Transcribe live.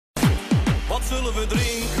wat zullen we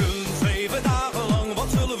drinken? 7 dagen lang, wat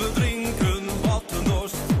zullen we drinken? Wat een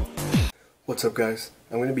dorst. What's up, guys?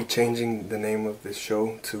 I'm going to be changing the name of this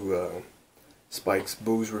show to Spike's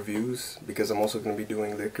Booze Reviews, because I'm also going to be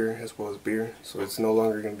doing liquor as well as beer, so it's no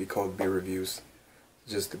longer going to be called Beer Reviews,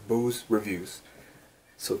 just Booze Reviews.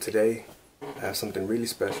 So today I have something really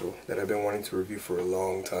special that I've been wanting to review for a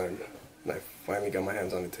long time, and I finally got my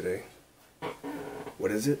hands on it today.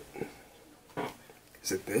 What is it?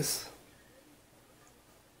 Is it this?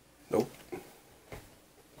 Nope.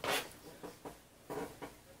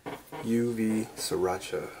 UV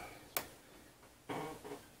Sriracha.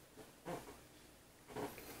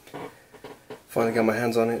 Finally got my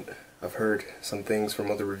hands on it. I've heard some things from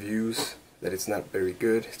other reviews that it's not very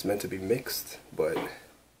good. It's meant to be mixed, but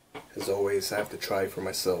as always I have to try for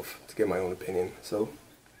myself to get my own opinion. So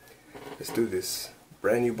let's do this.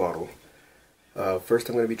 Brand new bottle. First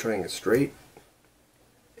I'm going to be trying it straight,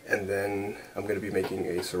 and then I'm going to be making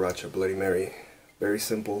a Sriracha Bloody Mary. Very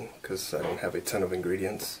simple because I don't have a ton of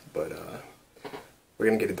ingredients, but we're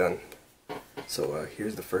going to get it done. So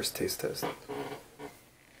here's the first taste test.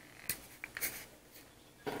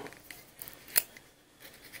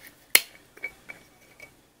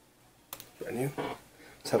 Brand new.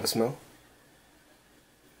 Let's have a smell.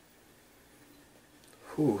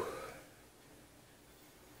 Whew.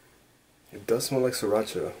 It does smell like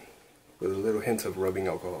Sriracha with a little hint of rubbing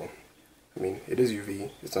alcohol. I mean, it is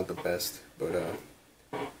UV, it's not the best, but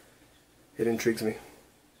it intrigues me.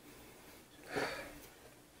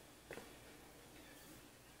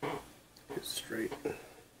 It's straight.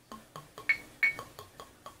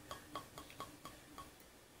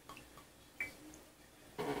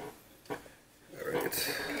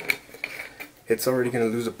 Alright. It's already going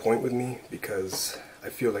to lose a point with me because I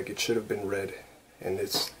feel like it should have been red, and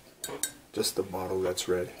it's just the bottle that's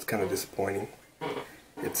red. It's kind of disappointing.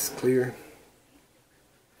 It's clear.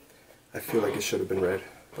 I feel like it should have been red,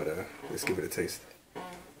 but let's give it a taste.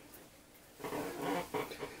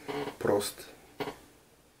 Prost.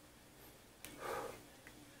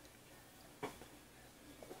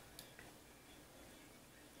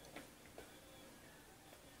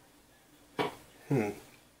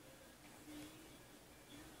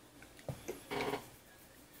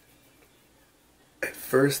 At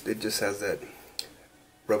first, it just has that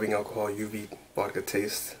rubbing alcohol UV vodka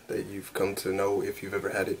taste that you've come to know if you've ever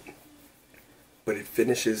had it. But it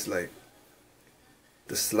finishes like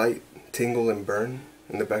the slight tingle and burn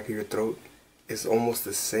in the back of your throat is almost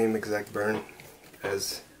the same exact burn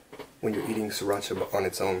as when you're eating Sriracha on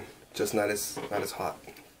its own, just not as hot.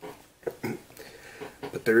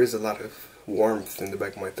 But there is a lot of warmth in the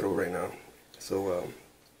back of my throat right now. So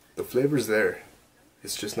the flavor's there.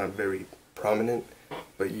 It's just not very prominent,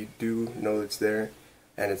 but you do know it's there,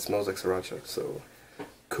 and it smells like Sriracha. So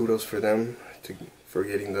kudos for them for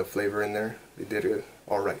getting the flavor in there. They did an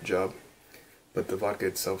alright job, but the vodka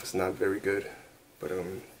itself is not very good. But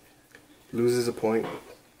loses a point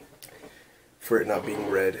for it not being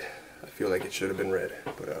red. I feel like it should have been red.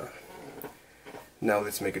 But now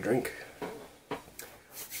let's make a drink.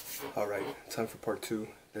 Alright, time for part 2.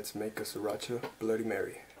 Let's make a Sriracha Bloody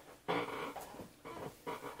Mary.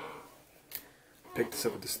 Picked this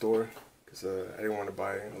up at the store because I didn't want to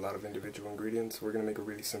buy a lot of individual ingredients. We're going to make a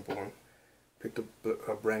really simple one. Picked up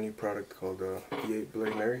a brand new product called V8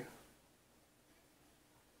 Bloody Mary.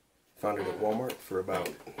 Found it at Walmart for about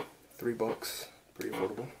 $3, pretty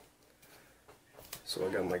affordable. So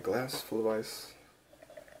I got my glass full of ice.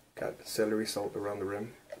 Got celery salt around the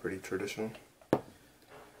rim, pretty traditional.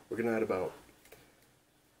 We're going to add about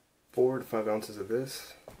 4 to 5 ounces of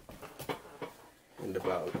this, and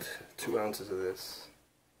about 2 ounces of this.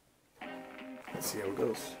 Let's see how it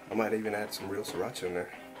goes. I might even add some real Sriracha in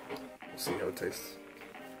there. We'll see how it tastes.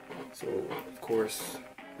 So, of course,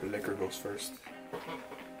 the liquor goes first.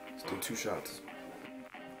 Let's do 2 shots.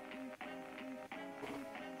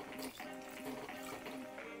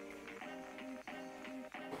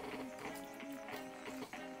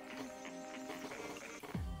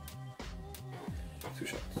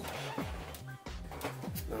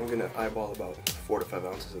 Now I'm gonna eyeball about 4 to 5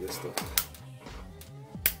 ounces of this stuff.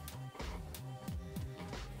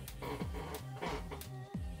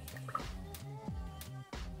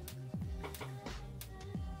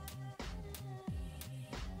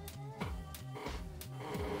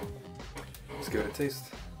 Let's give it a taste.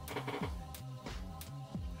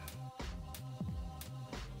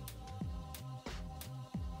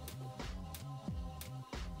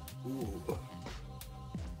 Ooh.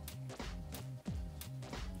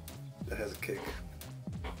 That has a kick.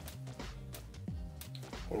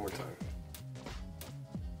 One more time.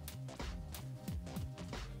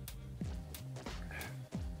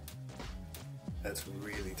 That's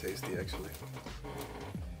really tasty, actually.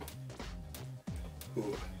 Ooh,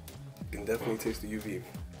 you can definitely taste the UV.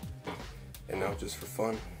 And now, just for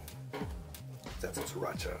fun, that's a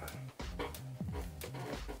Sriracha.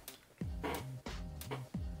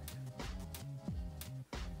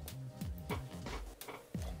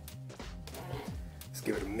 Let's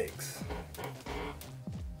give it a mix.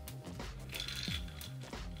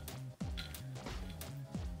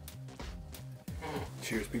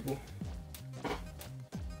 Cheers, people.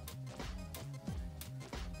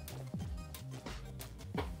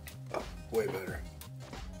 Oh, way better.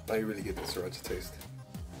 Now you really get the Sriracha taste.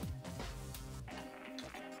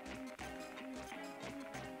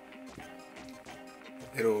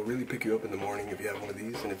 It'll really pick you up in the morning if you have one of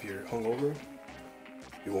these, and if you're hungover,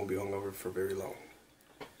 you won't be hungover for very long.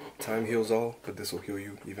 Time heals all, but this will heal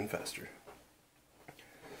you even faster.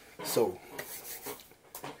 So,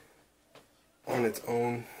 on its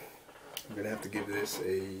own, I'm gonna have to give this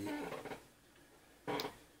a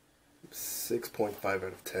 6.5 out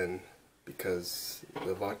of 10 because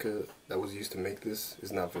the vodka that was used to make this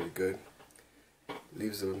is not very good.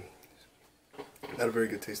 Leaves not a very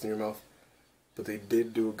good taste in your mouth, but they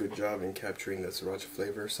did do a good job in capturing the Sriracha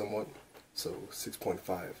flavor somewhat, so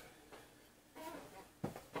 6.5.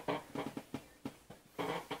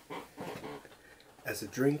 As a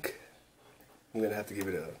drink, I'm gonna have to give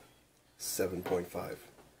it a 7.5.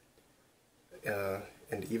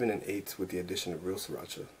 And even an 8 with the addition of real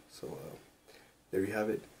Sriracha. So there you have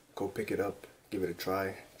it. Go pick it up, give it a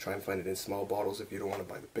try. Try and find it in small bottles if you don't want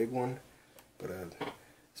to buy the big one. But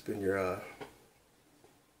it's been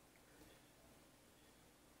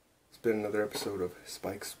another episode of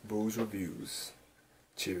Spike's Booze Reviews.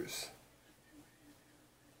 Cheers.